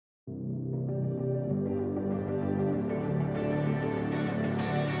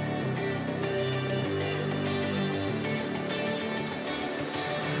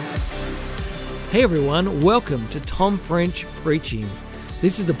Hey everyone, welcome to Tom French Preaching.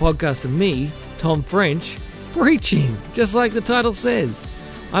 This is the podcast of me, Tom French, preaching, just like the title says.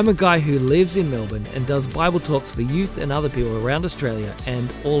 I'm a guy who lives in Melbourne and does Bible talks for youth and other people around Australia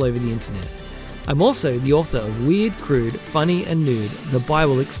and all over the internet. I'm also the author of Weird, Crude, Funny and Nude, The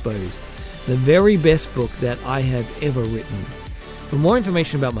Bible Exposed, the very best book that I have ever written. For more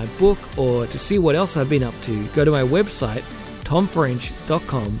information about my book or to see what else I've been up to, go to my website,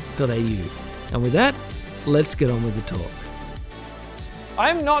 tomfrench.com.au. And with that, let's get on with the talk.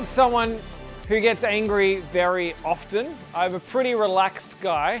 I'm not someone who gets angry very often. I'm a pretty relaxed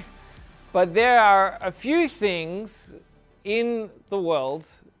guy, but there are a few things in the world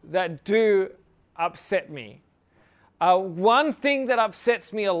that do upset me. One thing that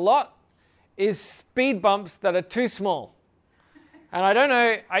upsets me a lot is speed bumps that are too small. And I don't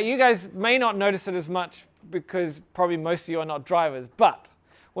know, you guys may not notice it as much because probably most of you are not drivers, but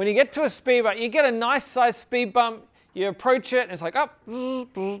when you get to a speed bump, you get a nice size speed bump, you approach it and it's like up,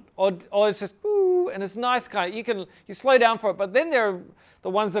 or it's just boo, and it's nice kind of, you slow down for it, but then there are the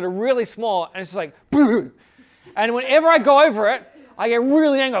ones that are really small and it's just like boo. And whenever I go over it, I get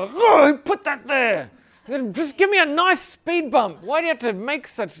really angry, like, oh, put that there. Just give me a nice speed bump. Why do you have to make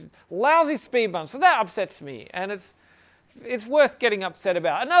such lousy speed bumps? So that upsets me, and it's worth getting upset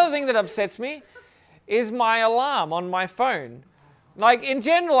about. Another thing that upsets me is my alarm on my phone. Like, in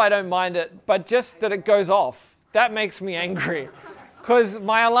general, I don't mind it, but just that it goes off, that makes me angry. Because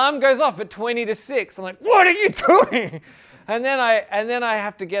my alarm goes off at 20 to 6. I'm like, what are you doing? And then I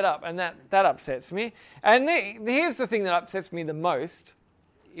have to get up, and that upsets me. And here's the thing that upsets me the most,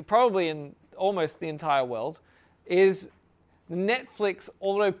 probably in almost the entire world, is the Netflix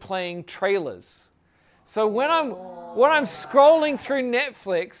auto-playing trailers. So when I'm scrolling through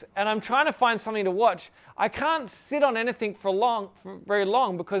Netflix and I'm trying to find something to watch, I can't sit on anything for very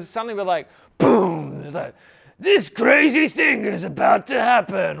long because suddenly we're like, boom, it's like, this crazy thing is about to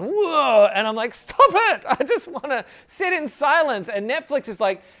happen. Whoa! And I'm like, stop it! I just want to sit in silence. And Netflix is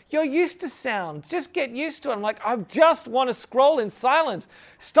like, you're used to sound. Just get used to it. I'm like, I just want to scroll in silence.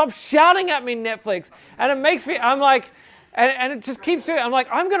 Stop shouting at me, Netflix. And it makes me, I'm like, and it just keeps doing it. I'm like,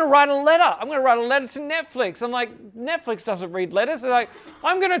 I'm going to write a letter. I'm going to write a letter to Netflix. I'm like, Netflix doesn't read letters. They're like,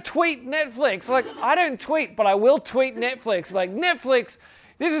 I'm going to tweet Netflix. I'm like, I don't tweet, but I will tweet Netflix. I'm like, Netflix,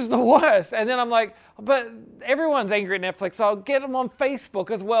 this is the worst. And then I'm like, but everyone's angry at Netflix, so I'll get them on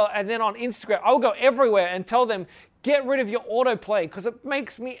Facebook as well. And then on Instagram, I'll go everywhere and tell them, get rid of your autoplay because it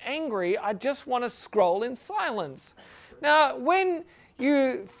makes me angry. I just want to scroll in silence. Now, when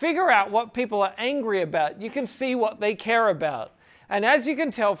you figure out what people are angry about, you can see what they care about. And as you can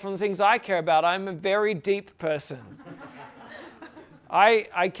tell from the things I care about, I'm a very deep person.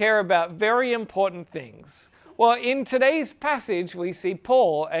 I care about very important things. Well, in today's passage, we see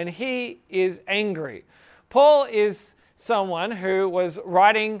Paul, and he is angry. Paul is someone who was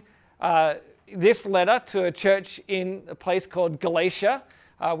writing this letter to a church in a place called Galatia,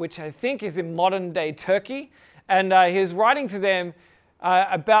 which I think is in modern-day Turkey. And he's writing to them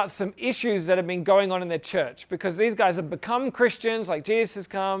about some issues that have been going on in their church, because these guys have become Christians, like Jesus has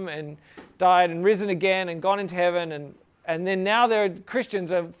come and died and risen again and gone into heaven, and then now they're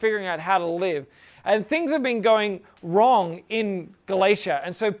Christians are figuring out how to live. And things have been going wrong in Galatia,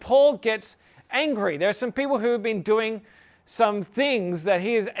 and so Paul gets angry. There are some people who have been doing some things that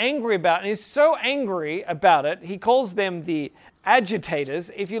he is angry about, and he's so angry about it, he calls them the agitators.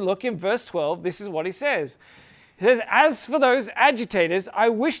 If you look in verse 12, this is what he says. He says, as for those agitators, I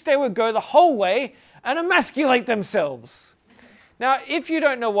wish they would go the whole way and emasculate themselves. Now, if you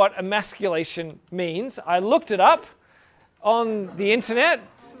don't know what emasculation means, I looked it up on the internet,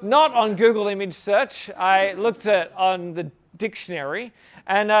 not on Google image search. I looked at on the dictionary,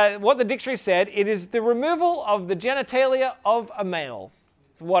 and what the dictionary said, it is the removal of the genitalia of a male.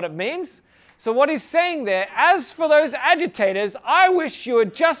 That's what it means. So what he's saying there, as for those agitators, I wish you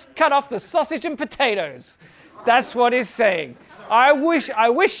would just cut off the sausage and potatoes. That's what he's saying. I wish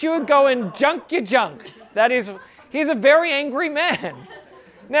you would go and junk your junk. He's a very angry man.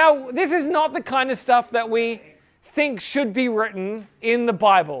 Now, this is not the kind of stuff that we think should be written in the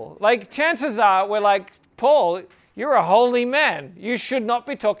Bible. Like, chances are we're like, Paul, you're a holy man. You should not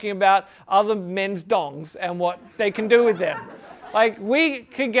be talking about other men's dongs and what they can do with them. Like, we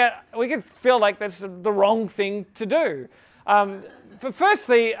could feel like that's the wrong thing to do. But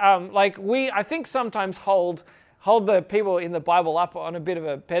firstly, I think sometimes hold the people in the Bible up on a bit of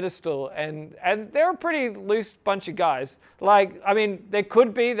a pedestal, and they're a pretty loose bunch of guys. Like, I mean, there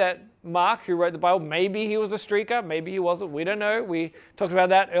could be that Mark, who wrote the Bible, maybe he was a streaker, maybe he wasn't, we don't know. We talked about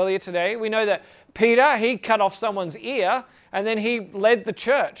that earlier today. We know that Peter, he cut off someone's ear, And then he led the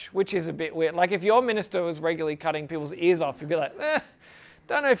church, which is a bit weird. Like if your minister was regularly cutting people's ears off, you'd be like,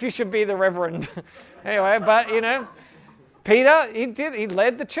 don't know if you should be the reverend. Anyway, but Peter, he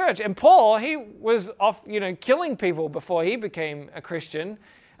led the church. And Paul, he was off, killing people before he became a Christian.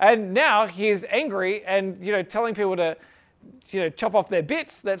 And now he is angry and, telling people to, chop off their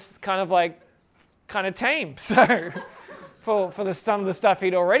bits. That's kind of tame. So for some of the stuff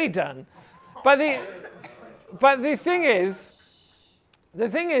he'd already done. But the thing is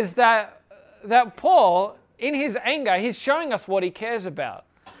that Paul, in his anger, he's showing us what he cares about.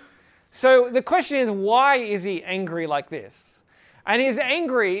 So the question is, why is he angry like this? And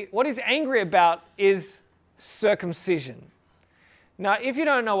what he's angry about is circumcision. Now, if you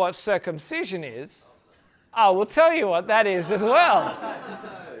don't know what circumcision is, I will tell you what that is as well.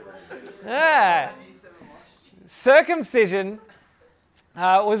 Circumcision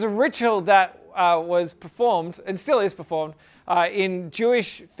was a ritual that was performed, and still is performed, in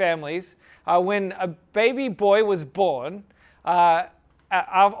Jewish families. When a baby boy was born,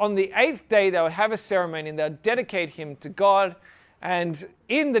 on the 8th day they would have a ceremony and they would dedicate him to God. And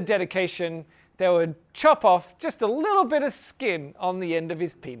in the dedication, they would chop off just a little bit of skin on the end of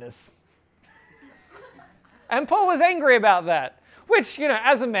his penis. And Paul was angry about that, which,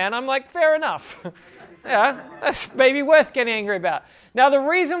 as a man, I'm like, fair enough. Yeah, that's maybe worth getting angry about. Now, the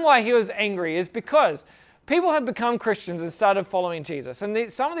reason why he was angry is because people had become Christians and started following Jesus.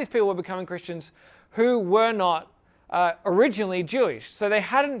 And some of these people were becoming Christians who were not originally Jewish. So they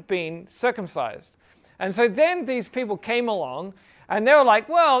hadn't been circumcised. And so then these people came along and they were like,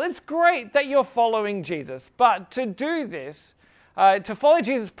 well, it's great that you're following Jesus. But to do this, to follow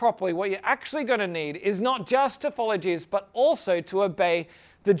Jesus properly, what you're actually going to need is not just to follow Jesus, but also to obey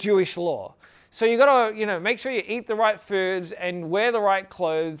the Jewish law. So you got to, make sure you eat the right foods and wear the right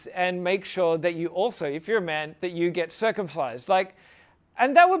clothes and make sure that you also, if you're a man, that you get circumcised.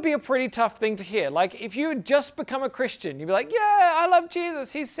 And that would be a pretty tough thing to hear. Like if you had just become a Christian, you'd be like, yeah, I love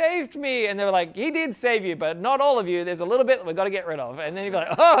Jesus. He saved me. And they were like, he did save you, but not all of you. There's a little bit that we've got to get rid of. And then you'd be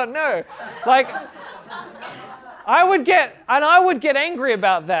like, oh no. I would get angry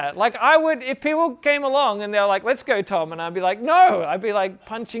about that. If people came along and they were like, let's go, Tom. And I'd be like, no. I'd be like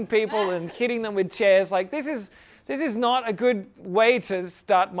punching people and hitting them with chairs. Like this is not a good way to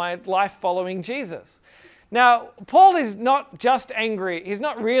start my life following Jesus. Now, Paul is not just angry. He's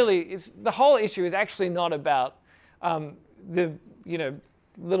not really, the whole issue is actually not about the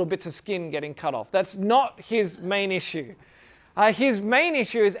little bits of skin getting cut off. That's not his main issue. His main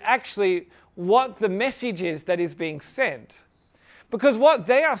issue is actually what the message is that is being sent. Because what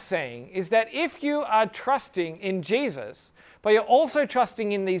they are saying is that if you are trusting in Jesus, but you're also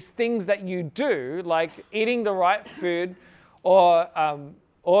trusting in these things that you do, like eating the right food or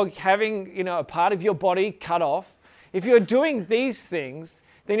having a part of your body cut off, if you're doing these things,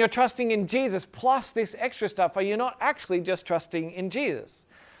 then you're trusting in Jesus plus this extra stuff, or you're not actually just trusting in Jesus.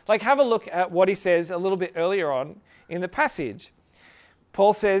 Have a look at what he says a little bit earlier on in the passage.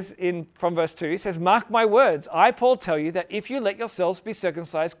 Paul says from verse 2, he says, mark my words, I, Paul, tell you that if you let yourselves be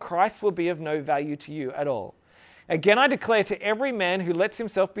circumcised, Christ will be of no value to you at all. Again, I declare to every man who lets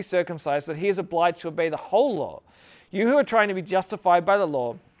himself be circumcised that he is obliged to obey the whole law. You who are trying to be justified by the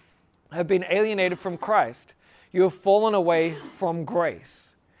law have been alienated from Christ. You have fallen away from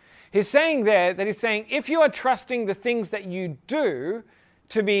grace. He's saying there that if you are trusting the things that you do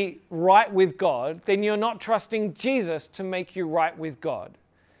to be right with God, then you're not trusting Jesus to make you right with God.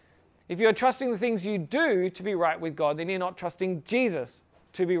 If you're trusting the things you do to be right with God, then you're not trusting Jesus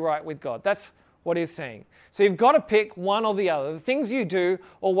to be right with God. That's what he's saying. So you've got to pick one or the other, the things you do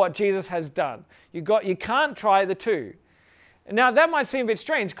or what Jesus has done. You can't try the two. Now that might seem a bit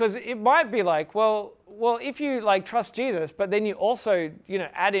strange because it might be like, well, if you trust Jesus, but then you also,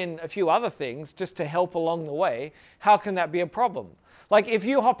 add in a few other things just to help along the way, how can that be a problem? If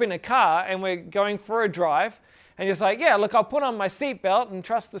you hop in a car and we're going for a drive and you're like, yeah, look, I'll put on my seatbelt and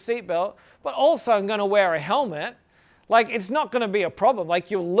trust the seatbelt, but also I'm going to wear a helmet. It's not going to be a problem.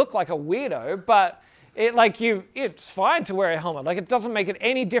 You'll look like a weirdo, but it's fine to wear a helmet. It doesn't make it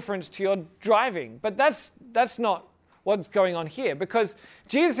any difference to your driving. But that's not what's going on here, because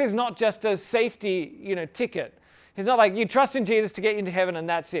Jesus is not just a safety, ticket. It's not like you trust in Jesus to get you into heaven and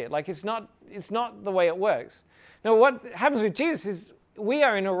that's it. It's not the way it works. Now, what happens with Jesus is we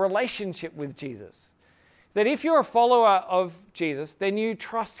are in a relationship with Jesus. That if you're a follower of Jesus, then you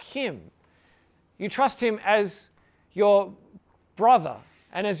trust him. You trust him as your brother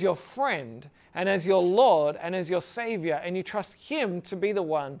and as your friend and as your Lord and as your Savior, and you trust him to be the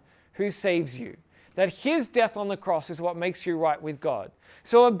one who saves you. That his death on the cross is what makes you right with God.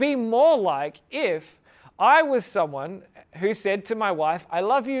 So it would be more like if I was someone who said to my wife, I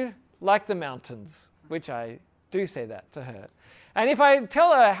love you like the mountains, which I do say that to her. And if I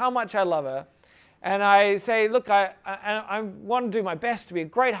tell her how much I love her, and I say, look, I want to do my best to be a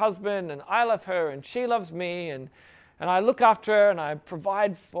great husband, and I love her, and she loves me, and I look after her, and I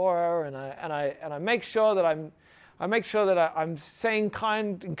provide for her, and I make sure that I'm saying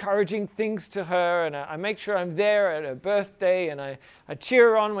kind, encouraging things to her, and I make sure I'm there at her birthday, and I cheer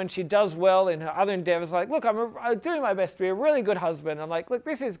her on when she does well in her other endeavors. Like, look, I'm doing my best to be a really good husband. I'm like, look,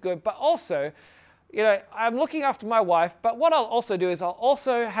 this is good, but also, I'm looking after my wife, but what I'll also do is I'll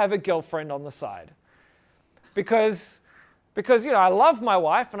also have a girlfriend on the side. Because I love my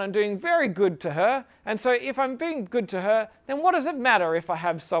wife and I'm doing very good to her, and so if I'm being good to her, then what does it matter if I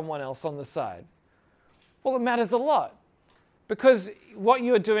have someone else on the side? Well, it matters a lot, because what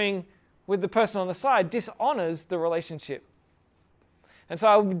you're doing with the person on the side dishonors the relationship. And so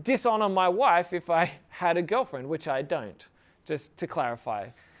I would dishonor my wife if I had a girlfriend, which I don't, just to clarify.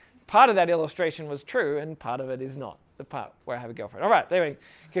 Part of that illustration was true, and part of it is not, the part where I have a girlfriend. All right, anyway,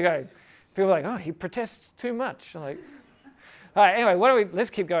 keep going. People are like, oh, he protests too much. I'm like, all right, anyway, let's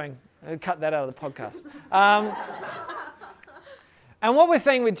keep going. I'll cut that out of the podcast. And what we're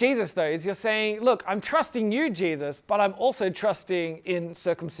saying with Jesus, though, is you're saying, look, I'm trusting you, Jesus, but I'm also trusting in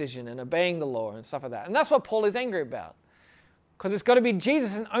circumcision and obeying the law and stuff like that. And that's what Paul is angry about. Because it's got to be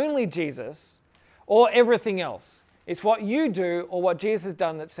Jesus and only Jesus, or everything else. It's what you do or what Jesus has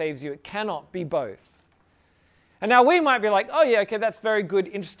done that saves you. It cannot be both. And now we might be like, oh yeah, okay, that's very good,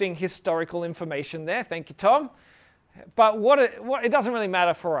 interesting historical information there. Thank you, Tom. But it doesn't really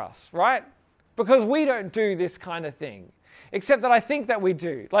matter for us, right? Because we don't do this kind of thing. Except that I think that we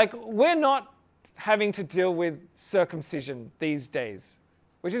do. Like, we're not having to deal with circumcision these days,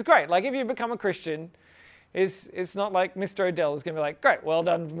 which is great. Like, if you become a Christian, it's not like Mr. Odell is going to be like, great, well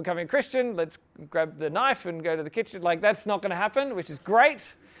done for becoming a Christian. Let's grab the knife and go to the kitchen. Like, that's not going to happen, which is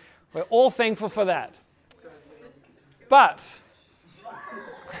great. We're all thankful for that. But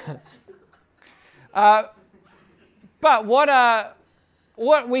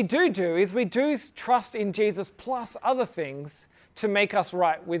what we do is we do trust in Jesus plus other things to make us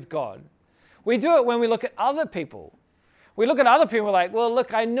right with God. We do it when we look at other people. We look at other people and we're like, well,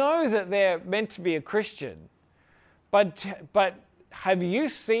 look, I know that they're meant to be a Christian, but have you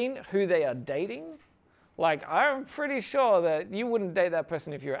seen who they are dating? Like, I'm pretty sure that you wouldn't date that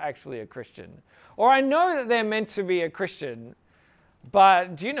person if you're actually a Christian. Or I know that they're meant to be a Christian,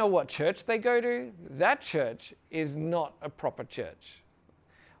 but do you know what church they go to? That church is not a proper church.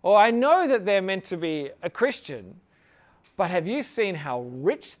 Or I know that they're meant to be a Christian, but have you seen how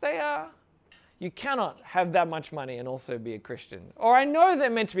rich they are? You cannot have that much money and also be a Christian. Or I know they're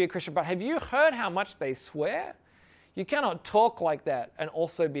meant to be a Christian, but have you heard how much they swear? You cannot talk like that and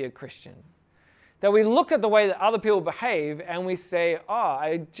also be a Christian. That we look at the way that other people behave and we say,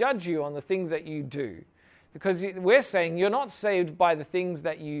 I judge you on the things that you do. Because we're saying you're not saved by the things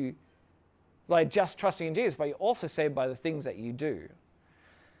that you, like just trusting in Jesus, but you're also saved by the things that you do.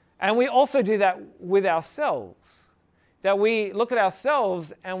 And we also do that with ourselves. That we look at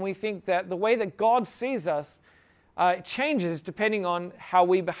ourselves and we think that the way that God sees us changes depending on how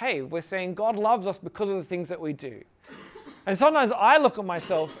we behave. We're saying God loves us because of the things that we do. And sometimes I look at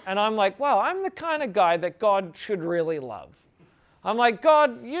myself and I'm like, wow, I'm the kind of guy that God should really love. I'm like,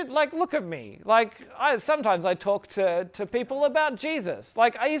 God, look at me. Sometimes I talk to people about Jesus.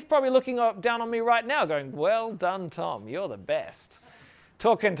 He's probably looking down on me right now going, well done, Tom, you're the best.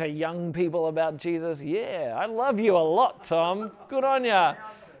 Talking to young people about Jesus, yeah, I love you a lot, Tom. Good on ya.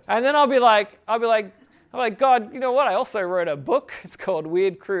 And then I'll be like, God, you know what? I also wrote a book. It's called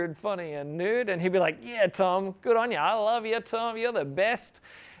Weird, Crude, Funny, and Nude. And he'd be like, yeah, Tom, good on ya. I love you, Tom. You're the best.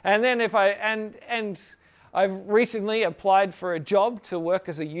 And then I've recently applied for a job to work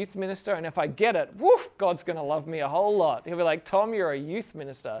as a youth minister. And if I get it, woof, God's going to love me a whole lot. He'll be like, Tom, you're a youth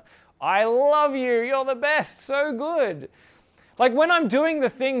minister. I love you. You're the best. So good. Like when I'm doing the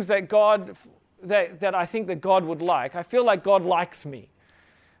things that that I think that God would like, I feel like God likes me.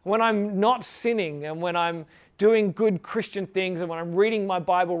 When I'm not sinning and when I'm doing good Christian things and when I'm reading my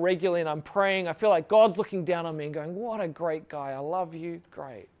Bible regularly and I'm praying, I feel like God's looking down on me and going, what a great guy. I love you.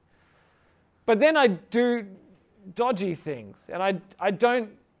 Great. But then I do dodgy things and I don't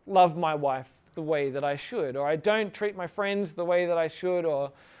love my wife the way that I should, or I don't treat my friends the way that I should,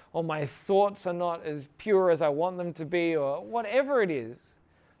 or my thoughts are not as pure as I want them to be, or whatever it is.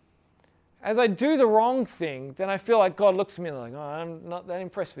 As I do the wrong thing, then I feel like God looks at me and like, I'm not that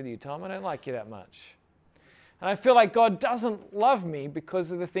impressed with you, Tom. I don't like you that much. And I feel like God doesn't love me because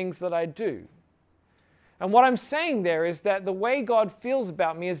of the things that I do. And what I'm saying there is that the way God feels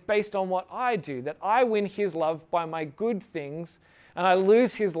about me is based on what I do, that I win his love by my good things and I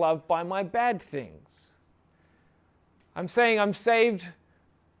lose his love by my bad things. I'm saying I'm saved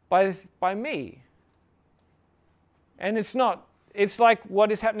by me. And it's like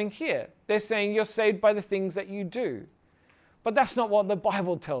what is happening here. They're saying you're saved by the things that you do. But that's not what the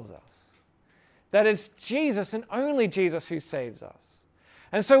Bible tells us. That it's Jesus and only Jesus who saves us.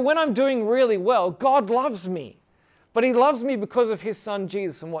 And so when I'm doing really well, God loves me. But he loves me because of his son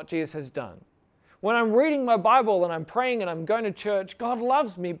Jesus and what Jesus has done. When I'm reading my Bible and I'm praying and I'm going to church, God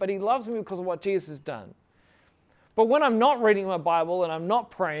loves me, but he loves me because of what Jesus has done. But when I'm not reading my Bible and I'm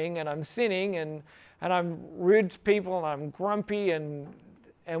not praying and I'm sinning and I'm rude to people and I'm grumpy and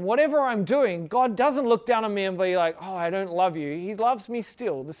whatever I'm doing, God doesn't look down on me and be like, oh, I don't love you. He loves me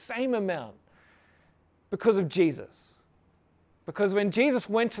still, the same amount, because of Jesus. Because when Jesus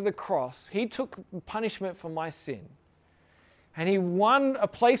went to the cross, he took punishment for my sin. And he won a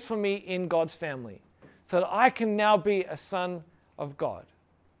place for me in God's family so that I can now be a son of God.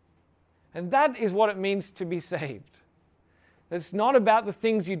 And that is what it means to be saved. It's not about the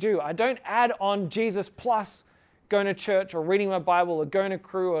things you do. I don't add on Jesus plus going to church or reading my Bible or going to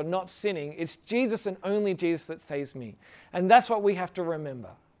crew or not sinning. It's Jesus and only Jesus that saves me. And that's what we have to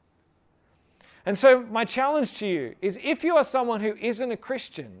remember. And so my challenge to you is if you are someone who isn't a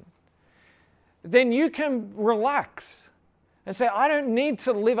Christian, then you can relax and say, I don't need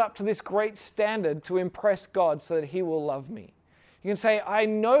to live up to this great standard to impress God so that he will love me. You can say, I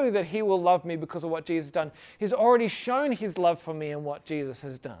know that he will love me because of what Jesus has done. He's already shown his love for me and what Jesus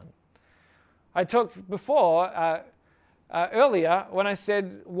has done. I talked before, earlier, when I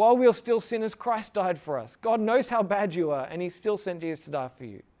said, while we were still sinners, Christ died for us. God knows how bad you are, and he still sent Jesus to die for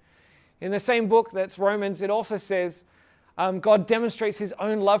you. In the same book, that's Romans, it also says, God demonstrates his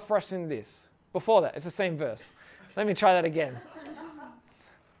own love for us in this. Before that, it's the same verse. Let me try that again.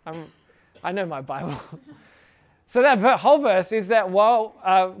 I know my Bible. So that whole verse is that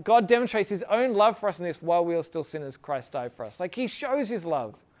while God demonstrates his own love for us in this, while we are still sinners, Christ died for us. Like he shows his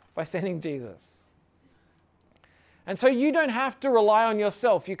love by sending Jesus. And so you don't have to rely on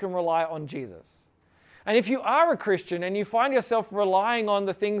yourself. You can rely on Jesus. And if you are a Christian and you find yourself relying on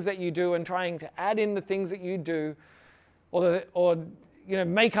the things that you do and trying to add in the things that you do or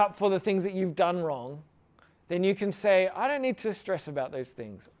make up for the things that you've done wrong, then you can say, I don't need to stress about those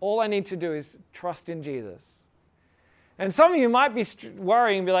things. All I need to do is trust in Jesus. And some of you might be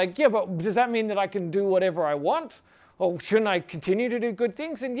worrying and be like, yeah, but does that mean that I can do whatever I want? Or shouldn't I continue to do good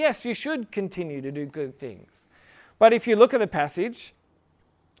things? And yes, you should continue to do good things. But if you look at the passage,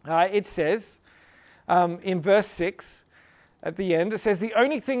 it says in verse 6 at the end, it says, the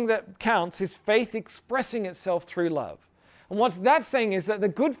only thing that counts is faith expressing itself through love. And what that's saying is that the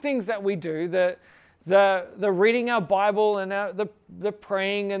good things that we do, the reading our Bible and the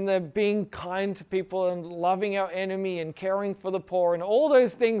praying and the being kind to people and loving our enemy and caring for the poor and all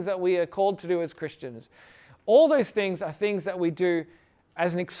those things that we are called to do as Christians, all those things are things that we do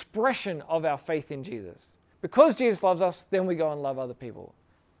as an expression of our faith in Jesus. Because Jesus loves us, then we go and love other people.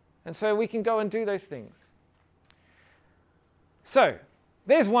 And so we can go and do those things. So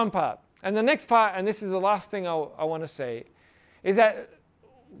there's one part. And the next part, and this is the last thing I want to say, is that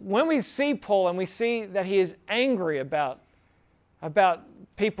when we see Paul and we see that he is angry about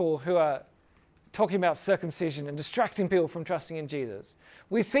people who are talking about circumcision and distracting people from trusting in Jesus,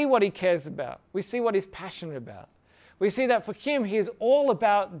 we see what he cares about. We see what he's passionate about. We see that for him, he is all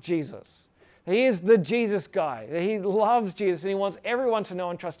about Jesus. He is the Jesus guy. He loves Jesus and he wants everyone to know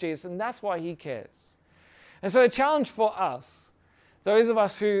and trust Jesus, and that's why he cares. And so the challenge for us, those of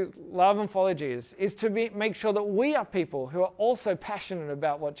us who love and follow Jesus, is to make sure that we are people who are also passionate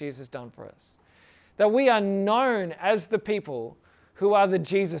about what Jesus has done for us. That we are known as the people who are the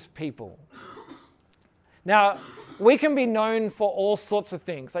Jesus people. Now, we can be known for all sorts of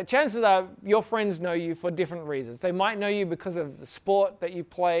things. Like chances are your friends know you for different reasons. They might know you because of the sport that you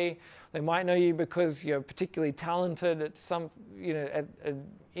play. They might know you because you're particularly talented at some, at an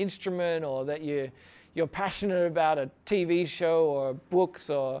instrument, or that you're passionate about a TV show or books,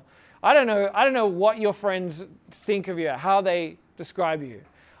 or I don't know what your friends think of you, how they describe you.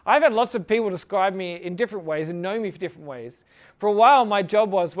 I've had lots of people describe me in different ways and know me for different ways. For a while, my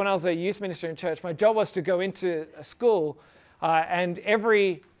job was, when I was a youth minister in church, my job was to go into a school and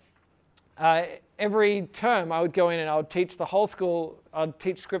every term I would go in and I would teach the whole school. I'd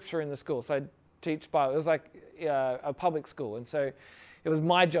teach scripture in the school. So I'd teach Bible. It was like a public school. And so it was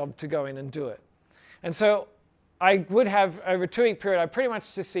my job to go in and do it. And so I would have, over a 2-week period, I pretty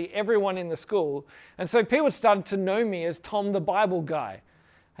much just see everyone in the school. And so people started to know me as Tom the Bible guy.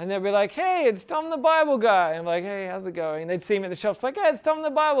 And they'll be like, hey, it's Tom the Bible guy. I'm like, hey, how's it going? And they'd see me at the shops like, hey, it's Tom the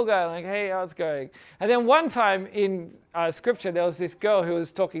Bible guy. I'm like, hey, how's it going? And then one time in scripture, there was this girl who was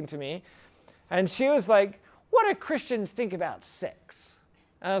talking to me. And she was like, what do Christians think about sex?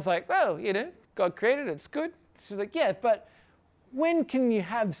 And I was like, well, God created it. It's good. She's like, yeah, but when can you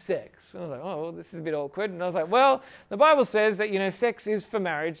have sex? And I was like, oh, well, this is a bit awkward. And I was like, well, the Bible says that, sex is for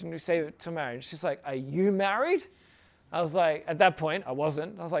marriage and we save it to marriage. She's like, are you married? I was like, at that point, I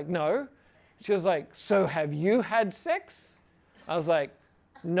wasn't. I was like, no. She was like, so have you had sex? I was like,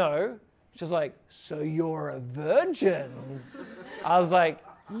 no. She was like, so you're a virgin? I was like,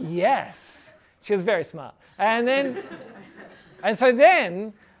 yes. She was very smart. And so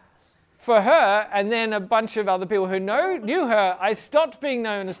then, for her, and then a bunch of other people who knew her, I stopped being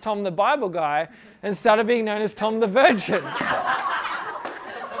known as Tom the Bible guy and started being known as Tom the Virgin.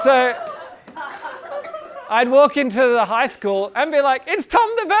 So I'd walk into the high school and be like, it's Tom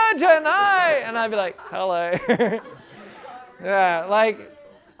the Virgin, hi! And I'd be like, hello. Yeah, like,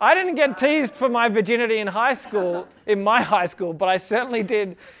 I didn't get teased for my virginity in my high school, but I certainly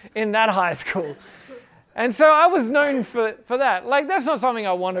did in that high school. And so I was known for that. Like, that's not something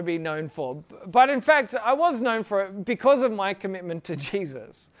I want to be known for. But in fact, I was known for it because of my commitment to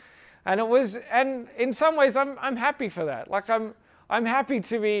Jesus. And in some ways, I'm happy for that. Like, I'm happy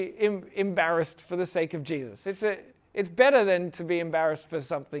to be embarrassed for the sake of Jesus. It's better than to be embarrassed for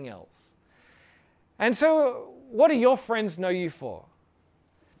something else. And so, what do your friends know you for?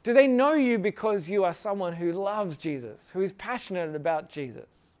 Do they know you because you are someone who loves Jesus, who is passionate about Jesus?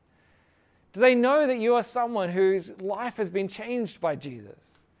 Do they know that you are someone whose life has been changed by Jesus?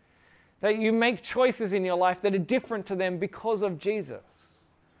 That you make choices in your life that are different to them because of Jesus?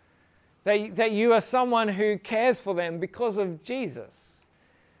 That you are someone who cares for them because of Jesus?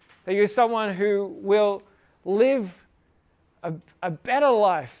 That you're someone who will live a better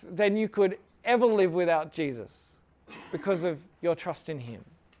life than you could ever live without Jesus because of your trust in Him?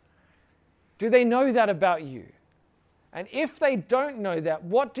 Do they know that about you? And if they don't know that,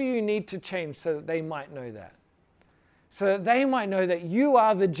 what do you need to change so that they might know that? So that they might know that you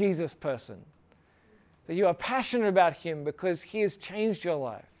are the Jesus person. That you are passionate about Him because He has changed your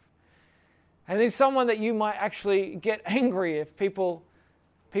life. And there's someone that you might actually get angry if people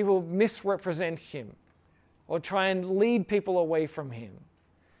misrepresent Him or try and lead people away from Him.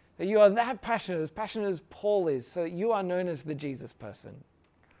 That you are that passionate as Paul is, so that you are known as the Jesus person.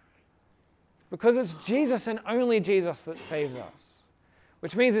 Because it's Jesus and only Jesus that saves us.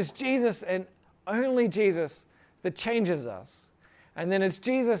 Which means it's Jesus and only Jesus that changes us. And then it's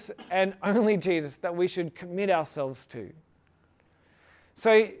Jesus and only Jesus that we should commit ourselves to.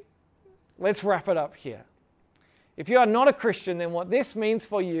 So let's wrap it up here. If you are not a Christian, then what this means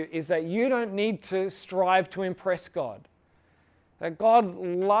for you is that you don't need to strive to impress God. That God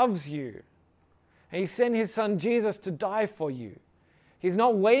loves you. And He sent His Son Jesus to die for you. He's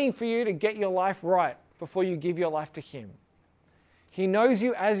not waiting for you to get your life right before you give your life to Him. He knows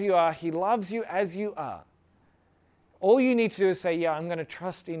you as you are. He loves you as you are. All you need to do is say, yeah, I'm going to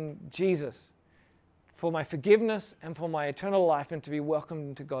trust in Jesus for my forgiveness and for my eternal life and to be welcomed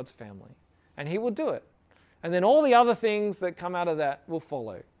into God's family. And He will do it. And then all the other things that come out of that will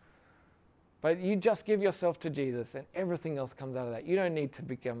follow. But you just give yourself to Jesus and everything else comes out of that. You don't need to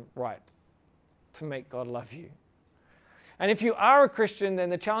become right to make God love you. And if you are a Christian, then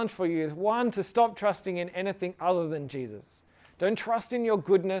the challenge for you is, one, to stop trusting in anything other than Jesus. Don't trust in your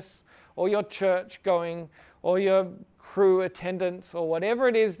goodness or your church going or your crew attendance or whatever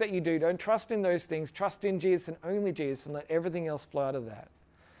it is that you do. Don't trust in those things. Trust in Jesus and only Jesus and let everything else flow out of that.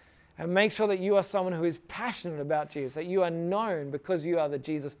 And make sure that you are someone who is passionate about Jesus, that you are known because you are the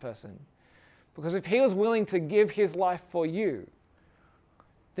Jesus person. Because if He was willing to give His life for you,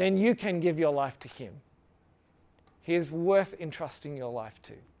 then you can give your life to Him. He is worth entrusting your life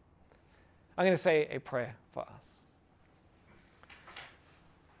to. I'm going to say a prayer for us.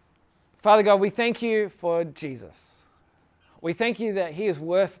 Father God, we thank You for Jesus. We thank You that He is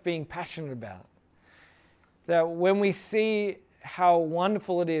worth being passionate about. That when we see how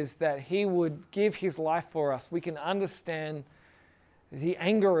wonderful it is that He would give His life for us, we can understand the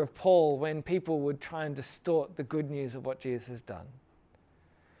anger of Paul when people would try and distort the good news of what Jesus has done.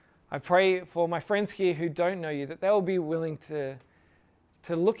 I pray for my friends here who don't know You, that they will be willing to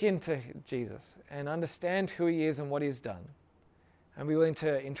look into Jesus and understand who He is and what He has done, and be willing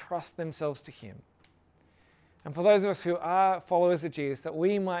to entrust themselves to Him. And for those of us who are followers of Jesus, that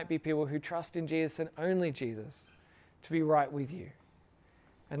we might be people who trust in Jesus and only Jesus to be right with You.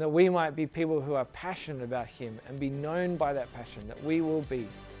 And that we might be people who are passionate about Him and be known by that passion, that we will be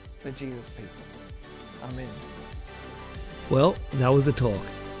the Jesus people. Amen. Well, that was the talk.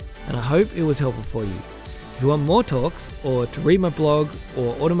 and I hope it was helpful for you. If you want more talks, or to read my blog,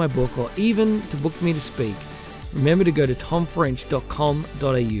 or order my book, or even to book me to speak, remember to go to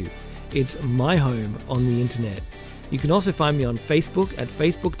tomfrench.com.au. It's my home on the internet. You can also find me on Facebook at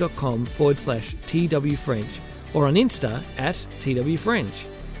facebook.com/TWFrench or on Insta at TWFrench.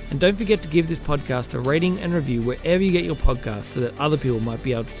 And don't forget to give this podcast a rating and review wherever you get your podcasts so that other people might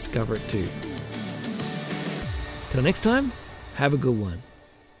be able to discover it too. Till next time, have a good one.